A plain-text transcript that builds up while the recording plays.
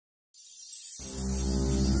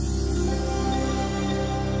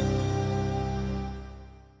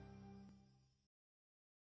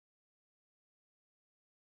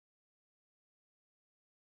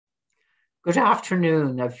Good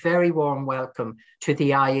afternoon. A very warm welcome to the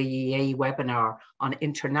IIEA webinar on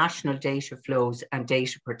international data flows and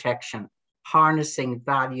data protection, harnessing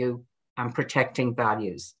value and protecting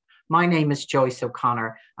values. My name is Joyce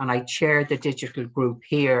O'Connor and I chair the digital group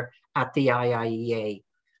here at the IIEA.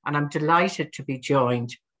 And I'm delighted to be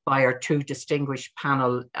joined by our two distinguished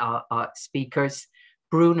panel speakers,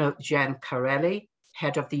 Bruno Gencarelli,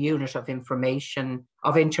 Head of the Unit of Information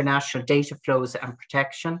of International Data Flows and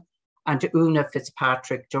Protection, and Una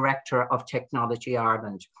Fitzpatrick, Director of Technology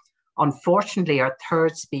Ireland. Unfortunately, our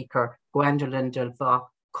third speaker, Gwendolyn Delva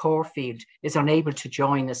Corfield, is unable to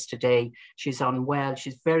join us today. She's unwell.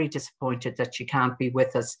 She's very disappointed that she can't be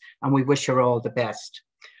with us, and we wish her all the best.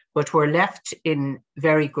 But we're left in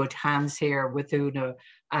very good hands here with Una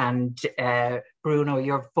and Bruno.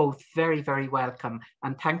 You're both very, very welcome.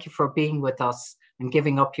 And thank you for being with us and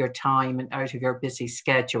giving up your time and out of your busy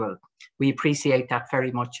schedule. We appreciate that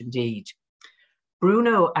very much indeed.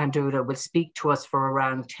 Bruno and Una will speak to us for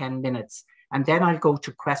around 10 minutes, and then I'll go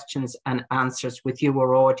to questions and answers with you,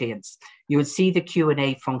 our audience. You will see the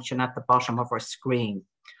Q&A function at the bottom of our screen.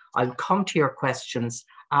 I'll come to your questions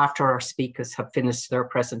after our speakers have finished their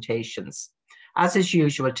presentations. As is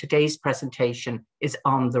usual, today's presentation is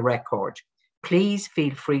on the record. Please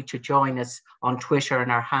feel free to join us on Twitter,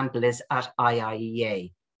 and our handle is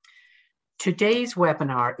 @IIEA. Today's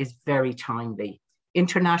webinar is very timely.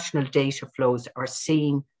 International data flows are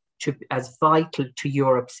seen as vital to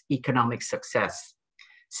Europe's economic success.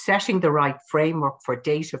 Setting the right framework for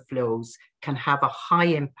data flows can have a high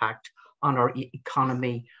impact on our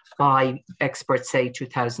economy by, experts say,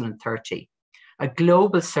 2030. A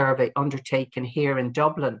global survey undertaken here in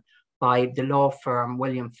Dublin by the law firm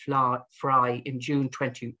William Fry in June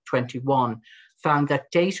 2021 found that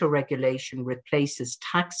data regulation replaces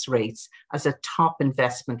tax rates as a top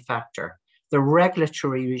investment factor. The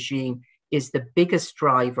regulatory regime is the biggest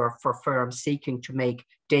driver for firms seeking to make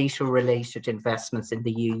data-related investments in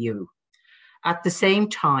the EU. At the same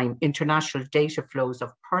time, international data flows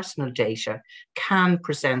of personal data can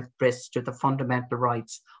present risks to the fundamental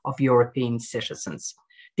rights of European citizens.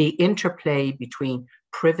 The interplay between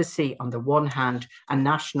privacy on the one hand and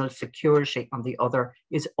national security on the other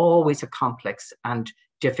is always a complex and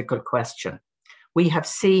difficult question. We have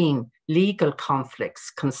seen legal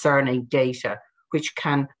conflicts concerning data which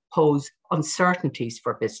can pose uncertainties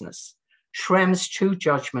for business. Schrems II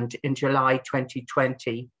judgment in July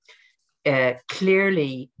 2020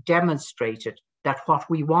 clearly demonstrated that what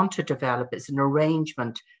we want to develop is an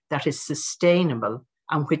arrangement that is sustainable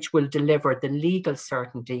and which will deliver the legal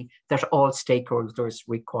certainty that all stakeholders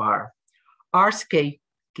require.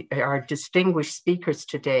 Our distinguished speakers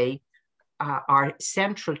today are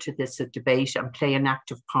central to this debate and play an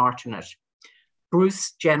active part in it.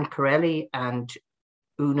 Bruce Gencarelli and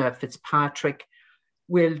Una Fitzpatrick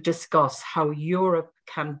will discuss how Europe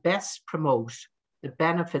can best promote the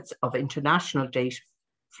benefits of international data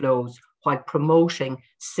flows while promoting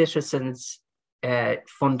citizens'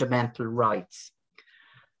 fundamental rights.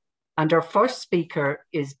 And our first speaker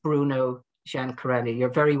is Bruno Gencarelli. You're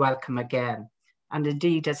very welcome again. And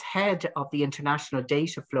indeed, as head of the International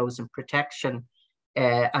Data Flows and Protection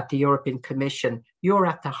at the European Commission, you're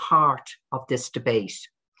at the heart of this debate.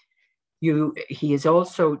 He is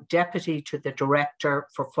also deputy to the Director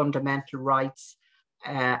for Fundamental Rights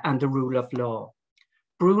and the Rule of Law.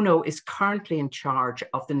 Bruno is currently in charge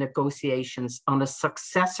of the negotiations on a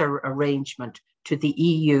successor arrangement to the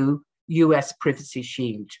EU-US Privacy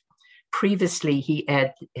Shield. Previously, he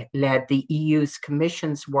led the EU's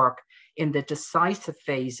Commission's work in the decisive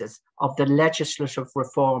phases of the legislative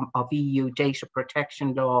reform of EU data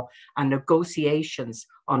protection law and negotiations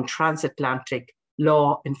on transatlantic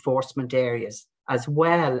law enforcement areas, as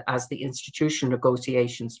well as the institutional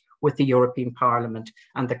negotiations with the European Parliament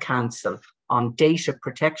and the Council on data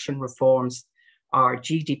protection reforms, our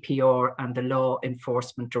GDPR and the Law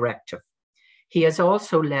Enforcement Directive. He has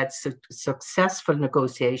also led successful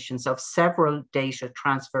negotiations of several data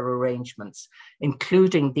transfer arrangements,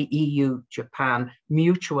 including the EU-Japan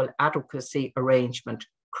Mutual Adequacy Arrangement,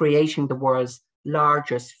 creating the world's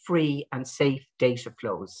largest free and safe data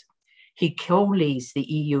flows. He co-leads the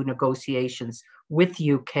EU negotiations with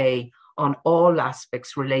the UK on all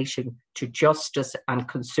aspects relating to justice and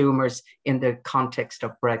consumers in the context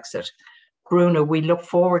of Brexit. Bruno, we look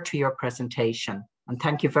forward to your presentation. And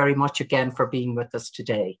thank you very much again for being with us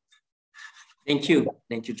today. Thank you,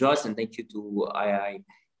 Joyce, and thank you to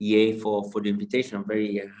IIEA for the invitation. I'm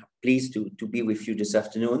very pleased to be with you this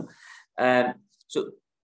afternoon. So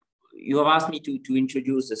you have asked me to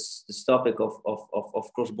introduce this topic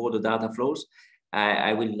of cross-border data flows.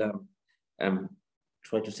 I will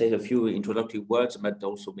try to say a few introductory words, but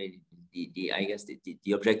also maybe I guess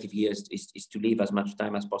the objective here is to leave as much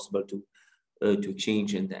time as possible to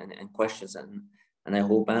exchange and questions and I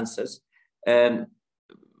hope answers.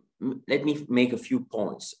 Let me make a few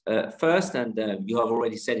points. First, and you have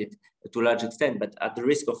already said it to a large extent, but at the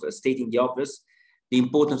risk of stating the obvious, the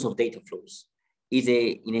importance of data flows is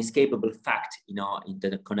an inescapable fact in our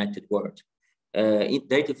interconnected world.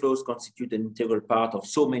 Data flows constitute an integral part of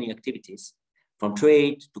so many activities, from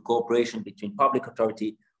trade to cooperation between public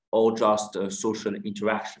authority or just social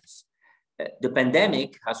interactions. The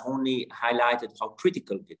pandemic has only highlighted how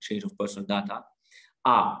critical the exchange of personal data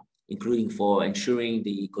are, including for ensuring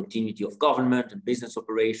the continuity of government and business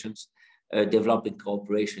operations, developing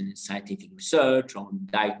cooperation in scientific research on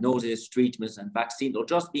diagnosis, treatments, and vaccines, or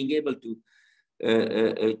just being able to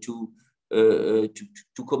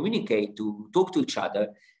communicate, to talk to each other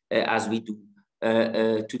as we do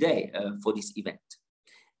today for this event.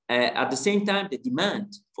 At the same time, the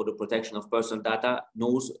demand for the protection of personal data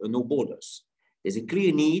knows no borders. There's a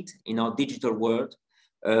clear need in our digital world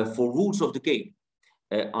for rules of the game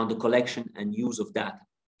on the collection and use of data.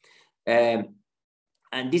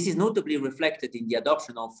 And this is notably reflected in the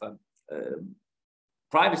adoption of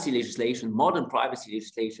privacy legislation, modern privacy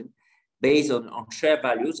legislation, based on shared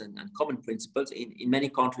values and common principles in many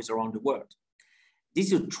countries around the world.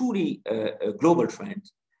 This is a truly global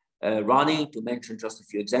trend, running, to mention just a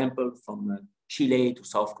few examples, from Chile to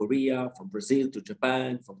South Korea, from Brazil to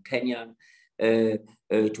Japan, from Kenya to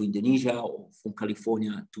Indonesia, or from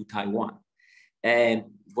California to Taiwan. And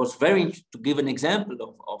it was very, to give an example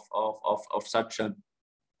of such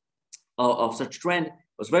trend, it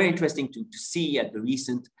was very interesting to see at the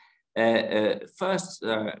recent first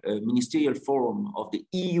ministerial forum of the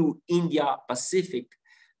EU-India Pacific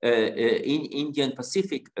Indian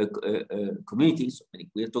Pacific communities.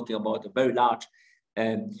 We are talking about a very large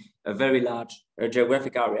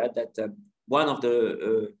geographic area. That one of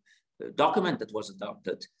the document that was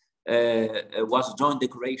adopted was a joint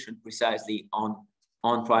declaration precisely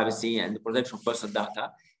on privacy and the protection of personal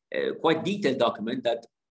data. Quite detailed document that,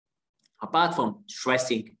 apart from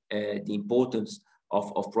stressing the importance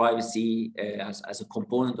of privacy as a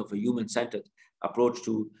component of a human-centered approach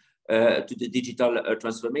to the digital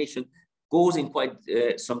transformation, goes in quite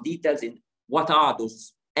some details in what are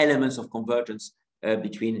those elements of convergence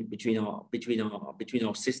between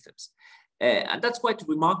our systems, and that's quite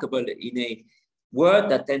remarkable in a world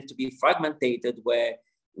that tends to be fragmented, where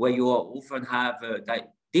you often have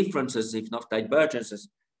differences, if not divergences,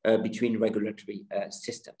 between regulatory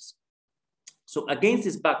systems. So against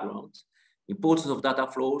this background, importance of data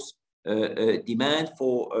flows, demand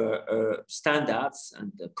for standards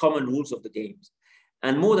and common rules of the game,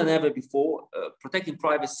 and more than ever before, protecting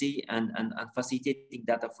privacy and facilitating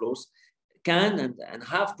data flows can and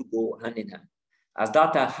have to go hand in hand. As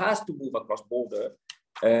data has to move across border,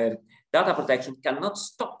 data protection cannot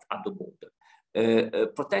stop at the border.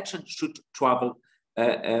 Protection should travel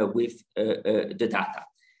with the data.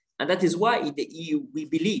 And that is why in the EU, we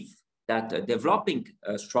believe that developing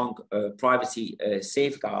strong privacy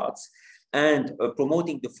safeguards and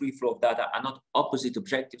promoting the free flow of data are not opposite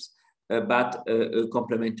objectives, but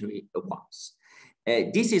complementary ones.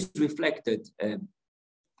 This is reflected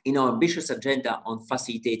in our ambitious agenda on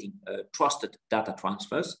facilitating trusted data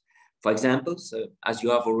transfers. For example, as you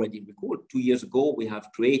have already recalled, 2 years ago, we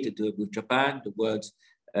have created with Japan the world's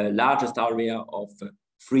largest area of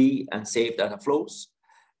free and safe data flows.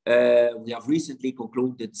 We have recently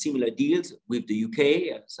concluded similar deals with the UK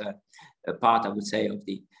as a part, I would say, of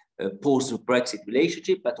the post-Brexit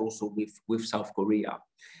relationship, but also with South Korea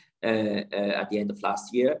at the end of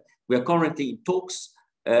last year. We are currently in talks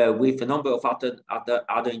with a number of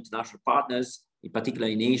other international partners, in particular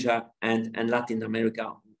in Asia and Latin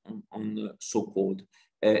America, on so-called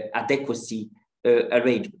adequacy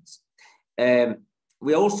arrangements.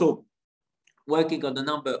 We are also working on a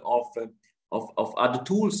number of other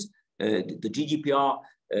tools. The GDPR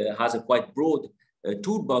has a quite broad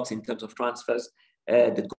toolbox in terms of transfers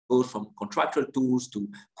that goes from contractual tools to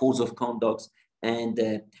codes of conduct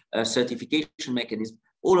and certification mechanism.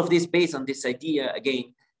 All of this based on this idea,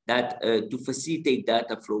 again, that to facilitate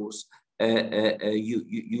data flows,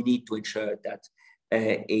 you need to ensure that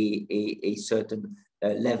a certain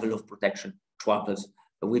level of protection travels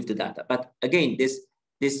with the data. But again,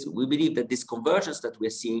 we believe that this convergence that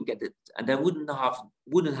we're seeing, and I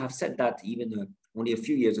wouldn't have said that even only a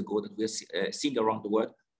few years ago, that we're seeing around the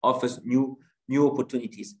world, offers new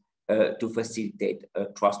opportunities to facilitate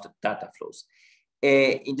trusted data flows.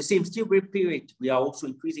 In the same still brief period, we are also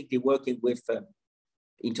increasingly working with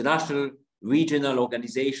international, regional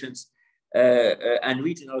organizations and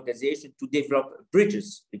regional organizations to develop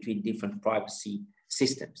bridges between different privacy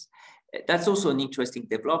systems. That's also an interesting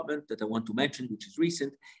development that I want to mention, which is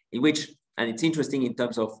recent, in which, and it's interesting in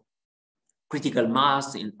terms of critical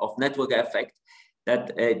mass of network effect,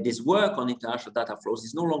 that this work on international data flows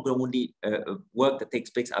is no longer only work that takes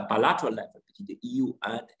place at bilateral level between the EU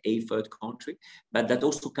and a third country, but that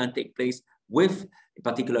also can take place with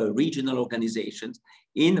particular regional organizations,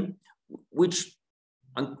 in which,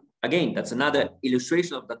 again, that's another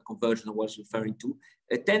illustration of that conversion I was referring to.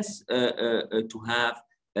 It tends to have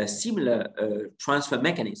a similar transfer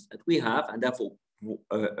mechanism that we have, and therefore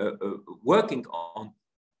working on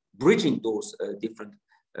bridging those different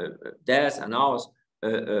theirs and ours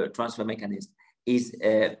transfer mechanism is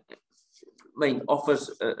offers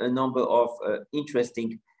a number of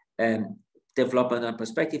interesting development and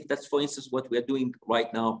perspective. That's, for instance, what we are doing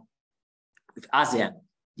right now with ASEAN,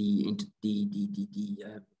 the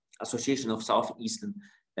Association of Southeastern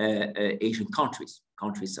Asian countries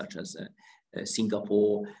such as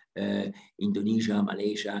Singapore, Indonesia,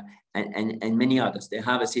 Malaysia, and many others. They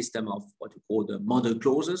have a system of what we call the model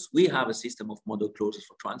clauses. We have a system of model clauses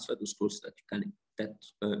for transfer, those clauses that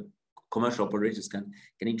commercial operators can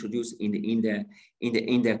introduce in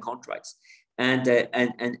their contracts. And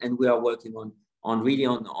we are working on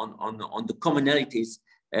the commonalities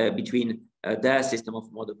between their system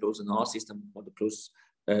of model clause and our system of model clause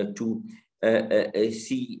to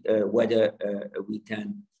see whether we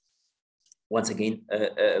can once again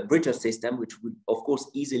bridge a system which would of course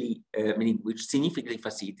easily which significantly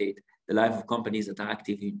facilitate the life of companies that are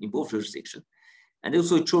active in both jurisdictions. And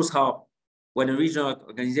also it shows how when a regional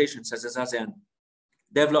organization such as ASEAN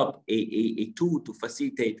develop a tool to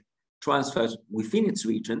facilitate transfers within its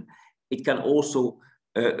region, it can also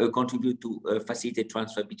contribute to facilitate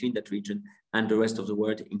transfer between that region and the rest of the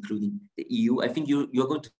world, including the EU. I think you're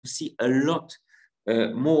going to see a lot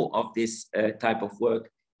more of this type of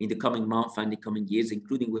work in the coming months and the coming years,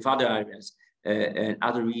 including with other areas and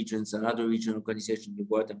other regions and other regional organizations in the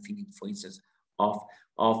world. I'm thinking, for instance, of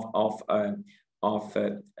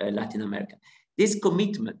Latin America. This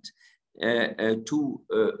commitment to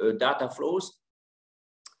data flows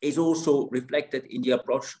is also reflected in the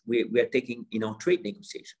approach we are taking in our trade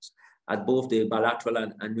negotiations at both the bilateral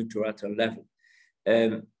and multilateral level.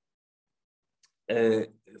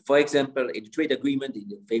 For example, in the trade agreement, in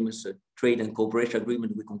the famous trade and cooperation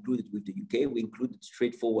agreement we concluded with the UK, we included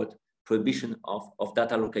straightforward prohibition of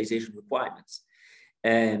data localization requirements.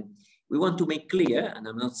 And we want to make clear, and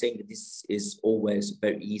I'm not saying that this is always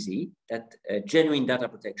very easy, that genuine data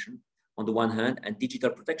protection on the one hand and digital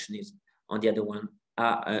protectionism on the other one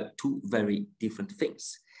are two very different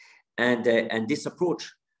things. And this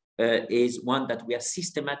approach is one that we are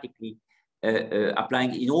systematically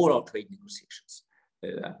applying in all our trade negotiations.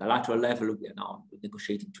 At bilateral level, we are now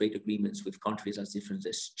negotiating trade agreements with countries as different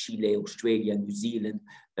as Chile, Australia, New Zealand,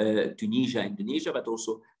 Tunisia, Indonesia, but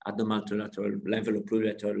also at the multilateral level or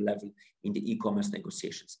plurilateral level in the e-commerce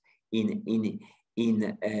negotiations in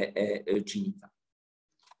Geneva.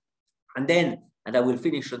 And then, and I will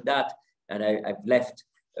finish on that, and I've left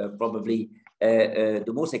probably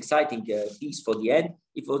the most exciting piece for the end.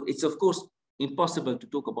 It's of course impossible to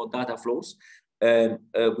talk about data flows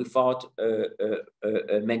without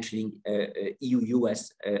mentioning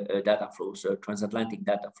EU-US data flows, transatlantic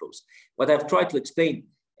data flows. What I've tried to explain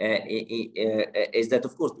is that,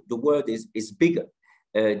 of course, the world is bigger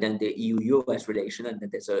than the EU-US relation, and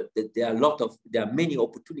that there are many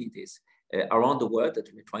opportunities around the world that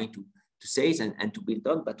we're trying to seize and to build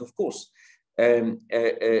on. But of course,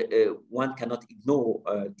 one cannot ignore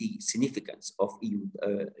the significance of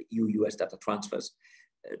EU-US data transfers.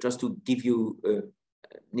 Just to give you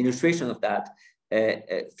an illustration of that,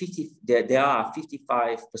 there are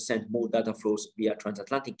 55% more data flows via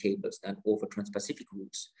transatlantic cables than over trans-Pacific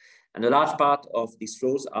routes. And a large part of these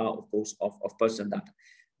flows are, of course, of personal data.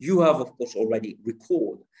 You have, of course, already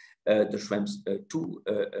recalled the Schrems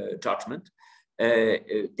II judgment,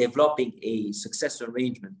 developing a successor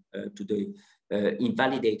arrangement to the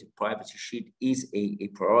invalidated privacy shield is a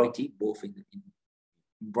priority, both in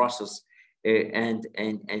Brussels and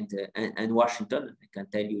Washington. I can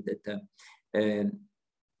tell you that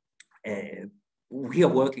we are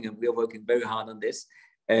working very hard on this,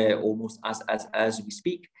 almost as we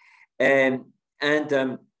speak.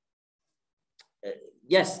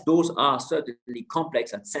 Yes, those are certainly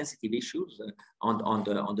complex and sensitive issues on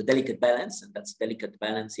the delicate balance, and that's delicate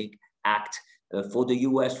balancing act for the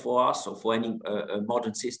US, for us, or for any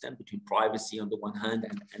modern system between privacy on the one hand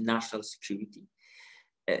and national security.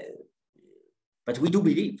 But we do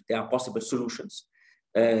believe there are possible solutions.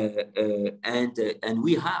 And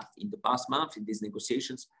we have, in the past month, in these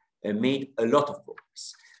negotiations, made a lot of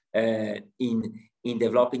progress in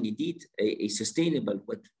developing indeed a sustainable,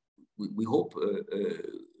 what we hope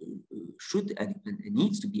should and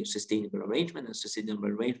needs to be a sustainable arrangement. A sustainable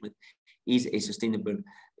arrangement is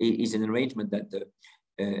an arrangement that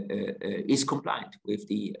is compliant with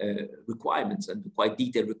the requirements and the quite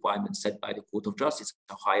detailed requirements set by the Court of Justice,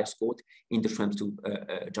 the highest court, in the Schrems II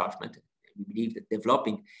judgment. We believe that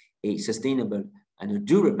developing a sustainable and a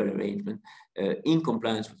durable arrangement in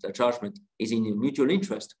compliance with the judgment is in the mutual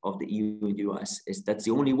interest of the EU and the US. That's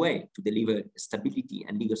the only way to deliver stability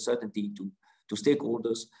and legal certainty to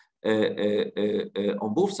stakeholders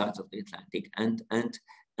on both sides of the Atlantic and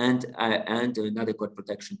an adequate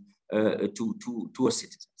protection to our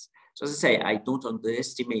citizens. So as I say, I don't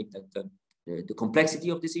underestimate that the complexity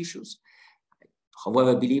of these issues.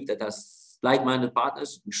 However, I believe that as like-minded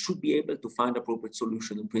partners, we should be able to find appropriate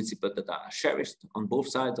solutions and principles that are cherished on both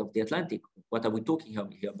sides of the Atlantic. What are we talking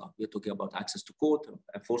here about? We're talking about access to court,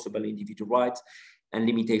 enforceable individual rights, and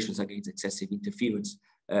limitations against excessive interference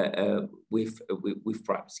with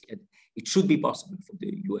privacy. And it should be possible for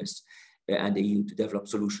the US and the EU to develop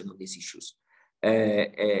solutions on these issues.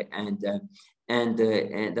 And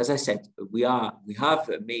as I said, we have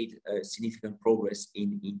made significant progress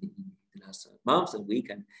in the last months and week,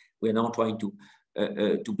 and we're now trying to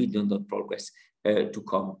build on that progress to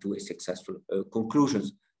come to a successful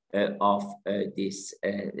conclusions of this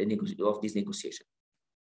negotiation.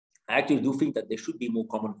 I actually do think that there should be more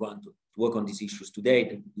common ground to work on these issues today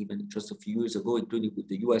than even just a few years ago, including with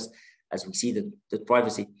the US, as we see that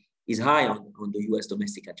privacy is high on the US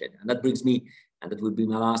domestic agenda. And that brings me, and that will be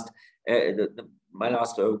my last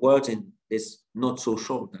words in this not so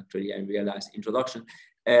short, actually, I realize, introduction.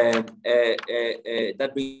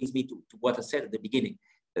 That brings me to what I said at the beginning.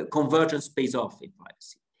 Convergence pays off in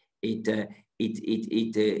privacy.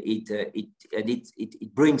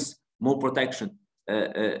 It brings more protection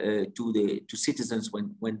to citizens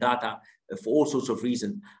when data, for all sorts of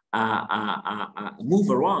reasons, move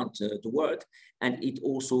around the world, and it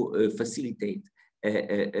also facilitates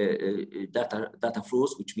data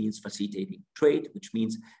flows, which means facilitating trade, which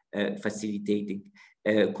means facilitating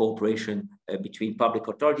cooperation between public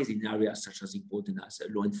authorities in areas such as important as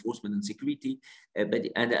law enforcement and security.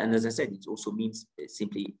 And as I said, it also means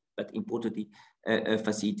simply, but importantly,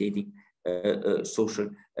 facilitating social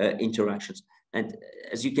interactions. And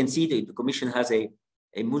as you can see, the Commission has a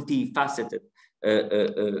multifaceted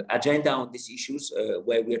agenda on these issues,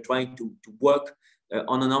 where we are trying to work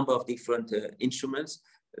on a number of different instruments,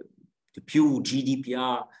 the pure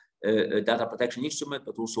GDPR data protection instrument,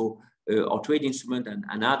 but also our trade instrument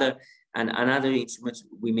and other instruments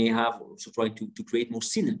we may have, also trying to create more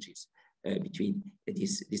synergies between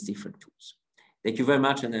these different tools. Thank you very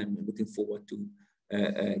much, and I'm looking forward to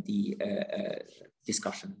the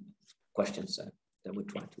discussion, questions that we'll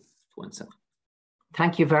try to answer.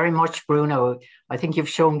 Thank you very much, Bruno. I think you've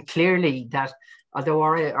shown clearly that although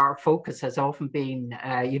our focus has often been,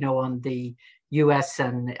 on the US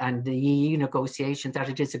and the EU negotiations, that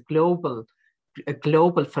it is a global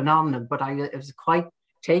phenomenon. But I was quite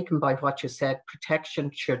taken by what you said. Protection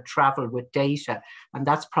should travel with data, and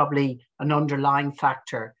that's probably an underlying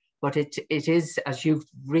factor. But it is, as you've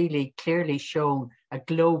really clearly shown, a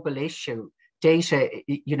global issue. Data,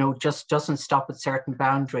 just doesn't stop at certain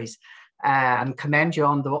boundaries. And commend you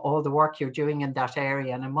on all the work you're doing in that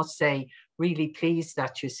area. And I must say, really pleased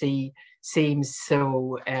that you seem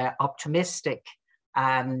so optimistic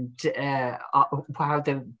and how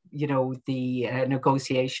the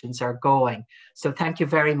negotiations are going. So thank you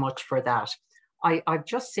very much for that. I've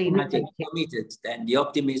just seen. Committed, and the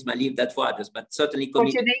optimism, I leave that for others, but certainly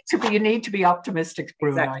committed. But you need to be optimistic,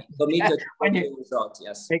 Bruno. Exactly. Committed to results,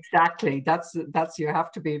 yes. Exactly. That's you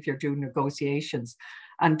have to be if you're doing negotiations.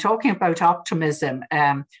 And talking about optimism,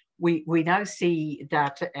 we now see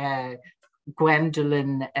that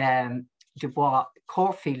Gwendolyn Dubois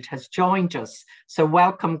Corfield has joined us. So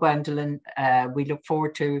welcome, Gwendolyn. We look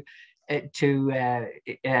forward to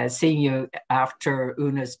seeing you after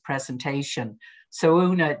Una's presentation. So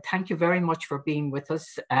Una, thank you very much for being with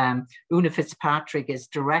us. Una Fitzpatrick is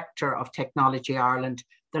Director of Technology Ireland,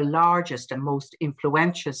 the largest and most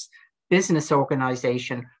influential business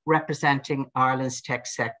organisation representing Ireland's tech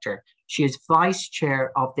sector. She is Vice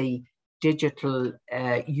Chair of the Digital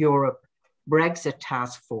Europe Brexit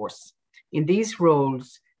Task Force. In these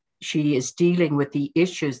roles, she is dealing with the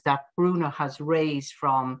issues that Bruno has raised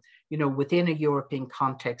from, within a European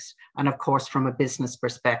context, and of course, from a business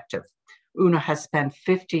perspective. Una has spent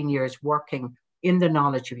 15 years working in the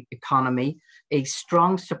knowledge economy, a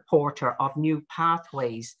strong supporter of new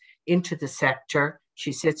pathways into the sector.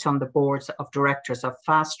 She sits on the boards of directors of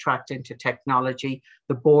Fast Track into Technology,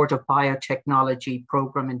 the Board of Biotechnology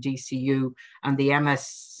Program in DCU, and the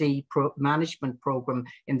MSc Management Program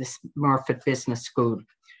in the Smurfit Business School.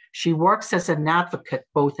 She works as an advocate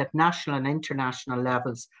both at national and international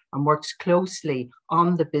levels and works closely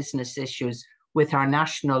on the business issues with our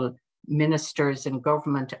national ministers in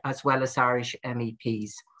government as well as Irish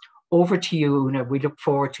MEPs. Over to you, Una. We look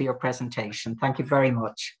forward to your presentation. Thank you very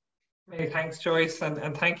much. Many thanks, Joyce,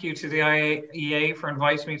 and thank you to the IIEA for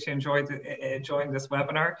inviting me to join this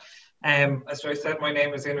webinar. As Joyce said, my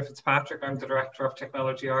name is Una Fitzpatrick. I'm the Director of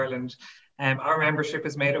Technology Ireland. Our membership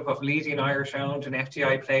is made up of leading Irish-owned and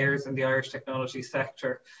FDI players in the Irish technology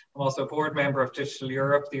sector. I'm also a board member of Digital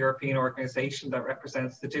Europe, the European organisation that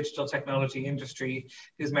represents the digital technology industry,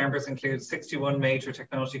 whose members include 61 major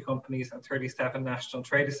technology companies and 37 national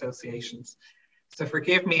trade associations. So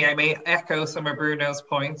forgive me, I may echo some of Bruno's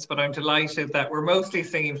points, but I'm delighted that we're mostly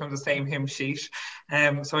singing from the same hymn sheet.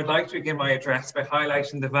 So I'd like to begin my address by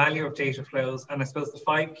highlighting the value of data flows and I suppose the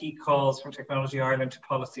 5 key calls from Technology Ireland to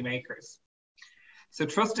policymakers. So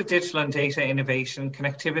trusted digital and data innovation,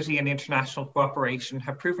 connectivity and international cooperation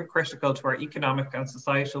have proven critical to our economic and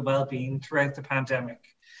societal well-being throughout the pandemic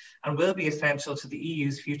and will be essential to the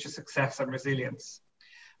EU's future success and resilience.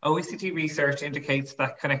 OECD research indicates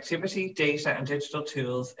that connectivity, data and digital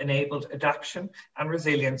tools enabled adaptation and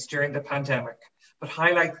resilience during the pandemic, but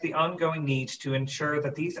highlights the ongoing need to ensure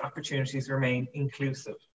that these opportunities remain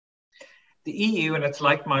inclusive. The EU and its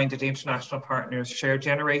like-minded international partners share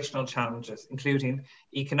generational challenges, including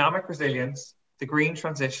economic resilience, the green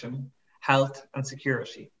transition, health and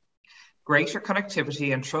security. Greater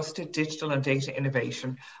connectivity and trusted digital and data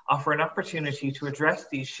innovation offer an opportunity to address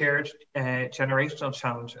these shared generational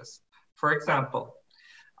challenges. For example,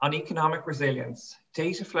 on economic resilience,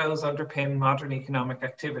 data flows underpin modern economic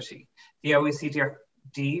activity. The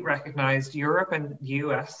OECD recognised Europe and the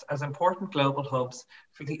US as important global hubs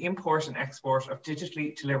for the import and export of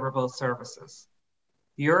digitally deliverable services.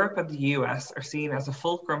 Europe and the US are seen as a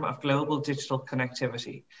fulcrum of global digital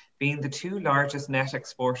connectivity, being the 2 largest net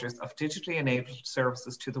exporters of digitally enabled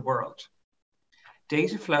services to the world.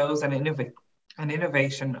 Data flows and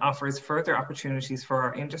innovation offers further opportunities for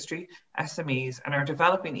our industry, SMEs, and our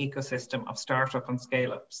developing ecosystem of startup and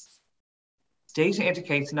scale-ups. Data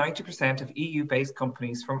indicates 90% of EU-based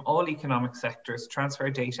companies from all economic sectors transfer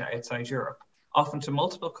data outside Europe, often to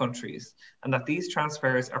multiple countries, and that these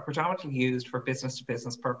transfers are predominantly used for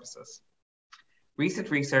business-to-business purposes. Recent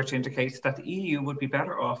research indicates that the EU would be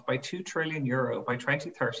better off by €2 trillion by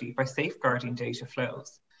 2030 by safeguarding data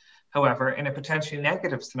flows. However, in a potentially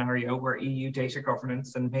negative scenario where EU data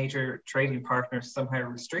governance and major trading partners somehow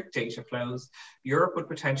restrict data flows, Europe would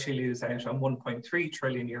potentially lose out on €1.3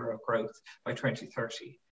 trillion growth by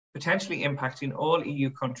 2030. Potentially impacting all EU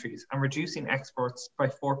countries and reducing exports by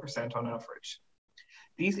 4% on average.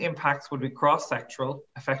 These impacts would be cross-sectoral,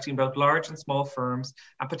 affecting both large and small firms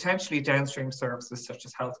and potentially downstream services such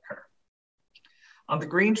as healthcare. On the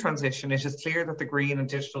green transition, it is clear that the green and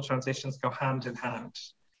digital transitions go hand in hand.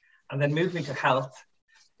 And then moving to health,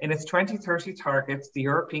 in its 2030 targets, the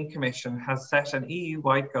European Commission has set an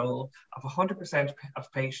EU-wide goal of 100%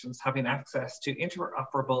 of patients having access to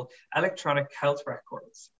interoperable electronic health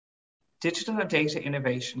records. Digital and data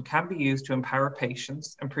innovation can be used to empower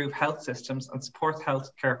patients, improve health systems, and support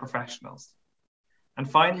healthcare professionals. And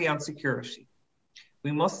finally, on security,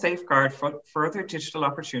 we must safeguard further digital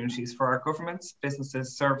opportunities for our governments,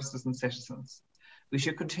 businesses, services, and citizens. We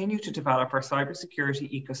should continue to develop our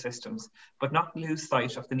cybersecurity ecosystems, but not lose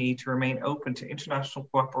sight of the need to remain open to international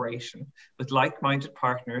cooperation with like-minded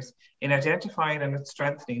partners in identifying and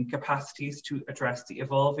strengthening capacities to address the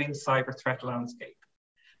evolving cyber threat landscape.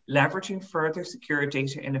 Leveraging further secure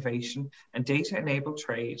data innovation and data-enabled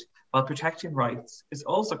trade while protecting rights is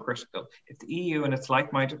also critical if the EU and its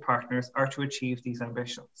like-minded partners are to achieve these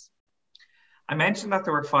ambitions. I mentioned that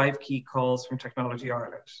there were 5 key calls from Technology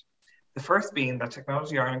Ireland. The first being that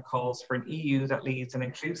Technology Ireland calls for an EU that leads an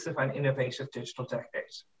inclusive and innovative digital decade.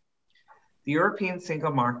 The European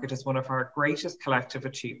single market is one of our greatest collective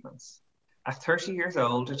achievements. At 30 years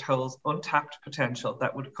old, it holds untapped potential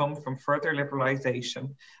that would come from further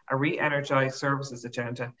liberalisation, a re-energised services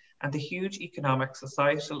agenda, and the huge economic,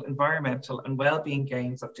 societal, environmental and well-being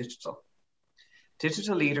gains of digital.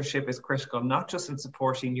 Digital leadership is critical not just in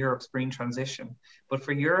supporting Europe's green transition, but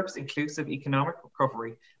for Europe's inclusive economic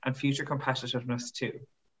recovery and future competitiveness too.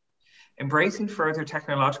 Embracing further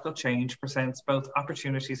technological change presents both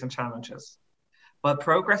opportunities and challenges. While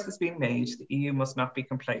progress is being made, the EU must not be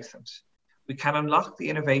complacent. We can unlock the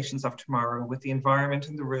innovations of tomorrow with the environment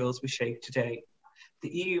and the rules we shape today. The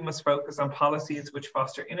EU must focus on policies which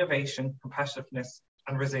foster innovation, competitiveness,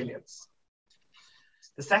 and resilience.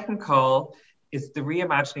 The second call is the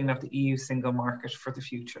reimagining of the EU single market for the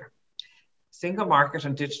future. Single market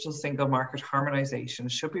and digital single market harmonization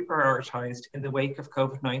should be prioritized in the wake of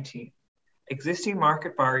COVID-19. Existing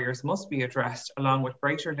market barriers must be addressed along with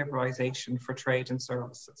greater liberalization for trade and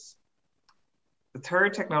services. The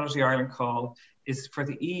third Technology Ireland call is for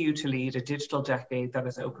the EU to lead a digital decade that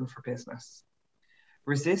is open for business.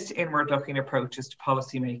 Resist inward-looking approaches to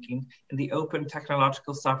policymaking in the open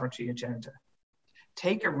technological sovereignty agenda.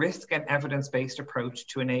 Take a risk and evidence-based approach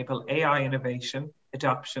to enable AI innovation,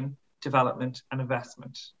 adoption, development, and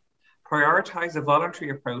investment. Prioritize a voluntary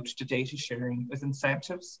approach to data sharing with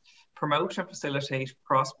incentives, promote and facilitate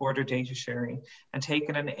cross-border data sharing, and take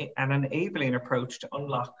an enabling approach to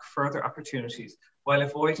unlock further opportunities while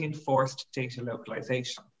avoiding forced data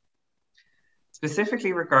localization.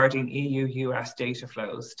 Specifically regarding EU-US data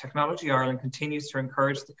flows, Technology Ireland continues to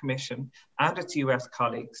encourage the Commission and its US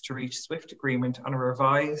colleagues to reach swift agreement on a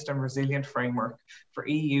revised and resilient framework for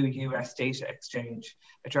EU-US data exchange,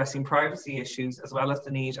 addressing privacy issues as well as the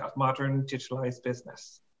need of modern digitalized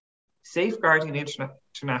business. Safeguarding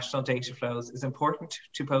international data flows is important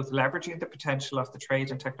to both leveraging the potential of the Trade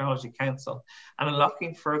and Technology Council and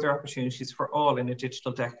unlocking further opportunities for all in a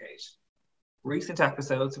digital decade. Recent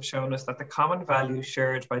episodes have shown us that the common values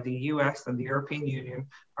shared by the US and the European Union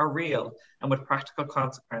are real and with practical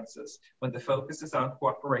consequences. When the focus is on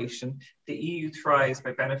cooperation, the EU thrives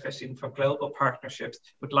by benefiting from global partnerships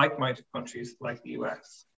with like-minded countries like the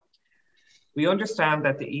US. We understand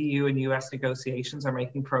that the EU and US negotiations are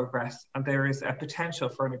making progress and there is a potential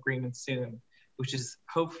for an agreement soon, which is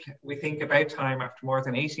hopefully, we think, about time after more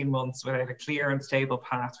than 18 months without a clear and stable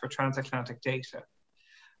path for transatlantic data.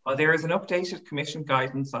 While there is an updated Commission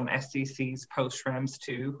guidance on SDC's post-Schrems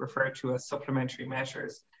II, referred to as supplementary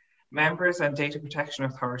measures, members and data protection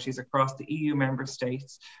authorities across the EU member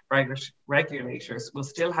states, regulators, will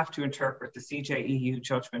still have to interpret the CJEU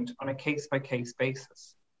judgment on a case-by-case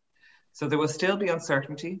basis. So there will still be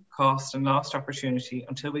uncertainty, cost, and lost opportunity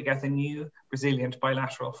until we get a new, resilient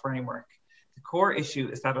bilateral framework. The core issue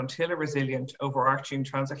is that until a resilient, overarching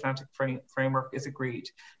transatlantic framework is agreed,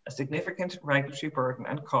 a significant regulatory burden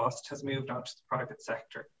and cost has moved on to the private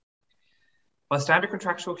sector. While standard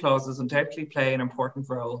contractual clauses undoubtedly play an important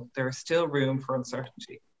role, there is still room for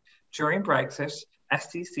uncertainty. During Brexit,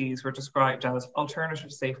 SDCs were described as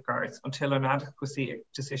alternative safeguards until an adequacy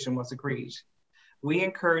decision was agreed. We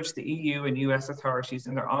encourage the EU and US authorities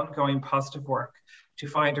in their ongoing positive work to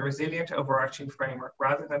find a resilient overarching framework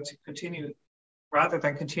rather than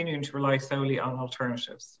continuing to rely solely on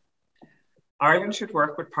alternatives. Ireland should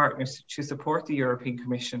work with partners to support the European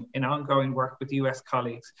Commission in ongoing work with US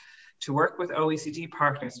colleagues, to work with OECD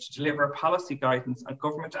partners to deliver policy guidance on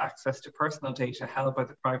government access to personal data held by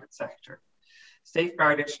the private sector,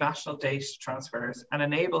 safeguard international data transfers, and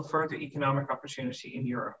enable further economic opportunity in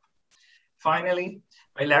Europe. Finally,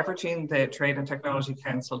 by leveraging the Trade and Technology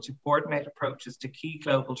Council to coordinate approaches to key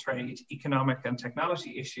global trade, economic and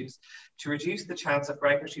technology issues to reduce the chance of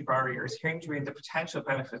regulatory barriers hindering the potential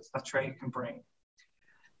benefits that trade can bring.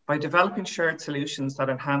 By developing shared solutions that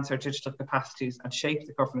enhance our digital capacities and shape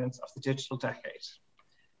the governance of the digital decade.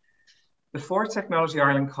 The fourth Technology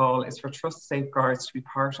Ireland call is for trust safeguards to be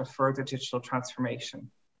part of further digital transformation.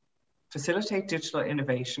 Facilitate digital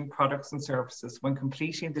innovation, products and services when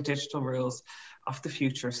completing the digital rules of the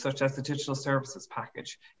future, such as the Digital Services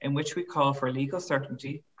Package, in which we call for legal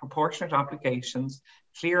certainty, proportionate obligations,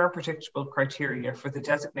 clear and predictable criteria for the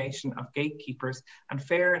designation of gatekeepers, and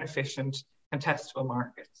fair and efficient contestable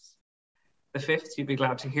markets. The fifth, you'd be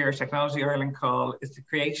glad to hear, Technology Ireland call is the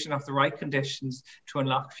creation of the right conditions to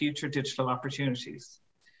unlock future digital opportunities.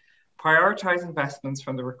 Prioritise investments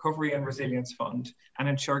from the Recovery and Resilience Fund and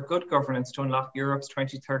ensure good governance to unlock Europe's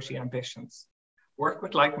 2030 ambitions. Work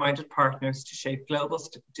with like-minded partners to shape global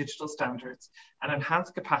digital standards and enhance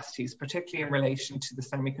capacities, particularly in relation to the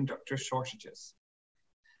semiconductor shortages.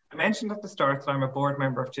 I mentioned at the start that I'm a board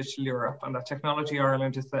member of Digital Europe and that Technology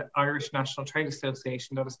Ireland is the Irish National Trade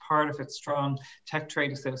Association that is part of its strong Tech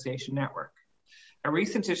Trade Association network. A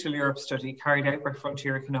recent Digital Europe study carried out by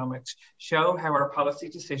Frontier Economics show how our policy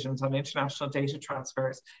decisions on international data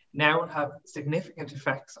transfers now have significant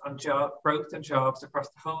effects on growth and jobs across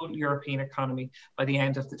the whole European economy by the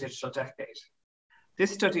end of the digital decade.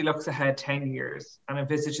 This study looks ahead 10 years and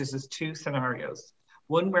envisages two scenarios,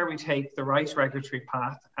 one where we take the right regulatory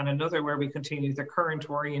path and another where we continue the current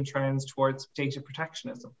worrying trends towards data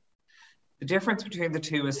protectionism. The difference between the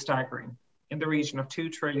two is staggering. in the region of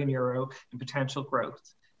 €2 trillion in potential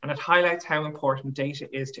growth. And it highlights how important data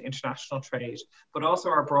is to international trade, but also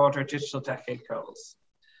our broader digital decade goals.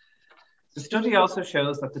 The study also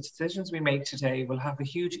shows that the decisions we make today will have a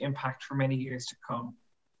huge impact for many years to come.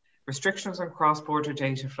 Restrictions on cross-border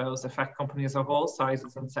data flows affect companies of all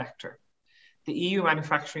sizes and sector. The EU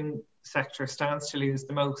manufacturing sector stands to lose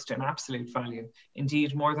the most in absolute value,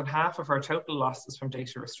 indeed more than half of our total losses from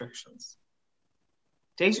data restrictions.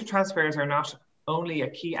 Data transfers are not only a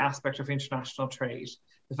key aspect of international trade,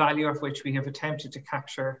 the value of which we have attempted to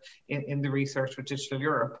capture in the research with Digital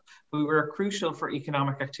Europe, but were crucial for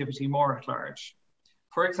economic activity more at large.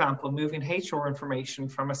 For example, moving HR information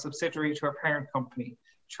from a subsidiary to a parent company,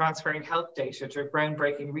 transferring health data to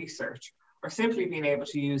groundbreaking research, or simply being able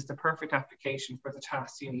to use the perfect application for the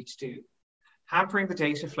tasks you need to do. Hampering the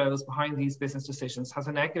data flows behind these business decisions has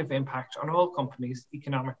a negative impact on all companies'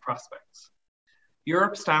 economic prospects.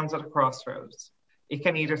 Europe stands at a crossroads. It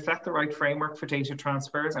can either set the right framework for data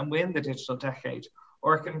transfers and win the digital decade,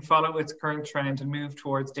 or it can follow its current trend and move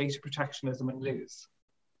towards data protectionism and lose.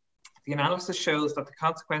 The analysis shows that the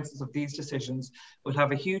consequences of these decisions will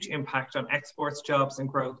have a huge impact on exports, jobs, and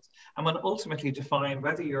growth, and will ultimately define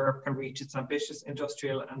whether Europe can reach its ambitious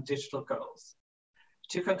industrial and digital goals.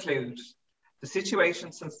 To conclude, the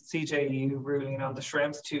situation since the CJEU ruling on the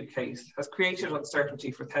Schrems II case has created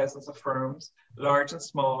uncertainty for thousands of firms, large and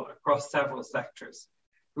small, across several sectors,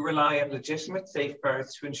 who rely on legitimate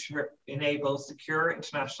safeguards to enable secure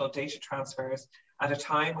international data transfers at a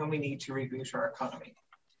time when we need to reboot our economy.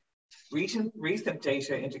 Recent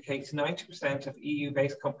data indicates 90% of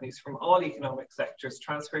EU-based companies from all economic sectors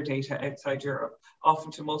transfer data outside Europe,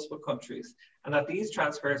 often to multiple countries, and that these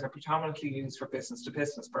transfers are predominantly used for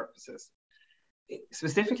business-to-business purposes.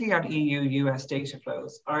 Specifically on EU-US data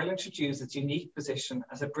flows, Ireland should use its unique position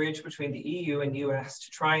as a bridge between the EU and US to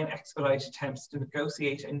try and expedite attempts to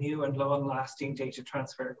negotiate a new and long-lasting data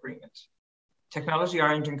transfer agreement. Technology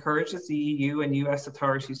Ireland encourages the EU and US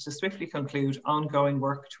authorities to swiftly conclude ongoing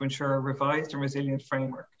work to ensure a revised and resilient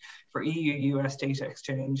framework for EU-US data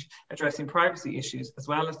exchange, addressing privacy issues, as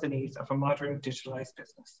well as the needs of a modern digitalised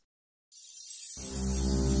business.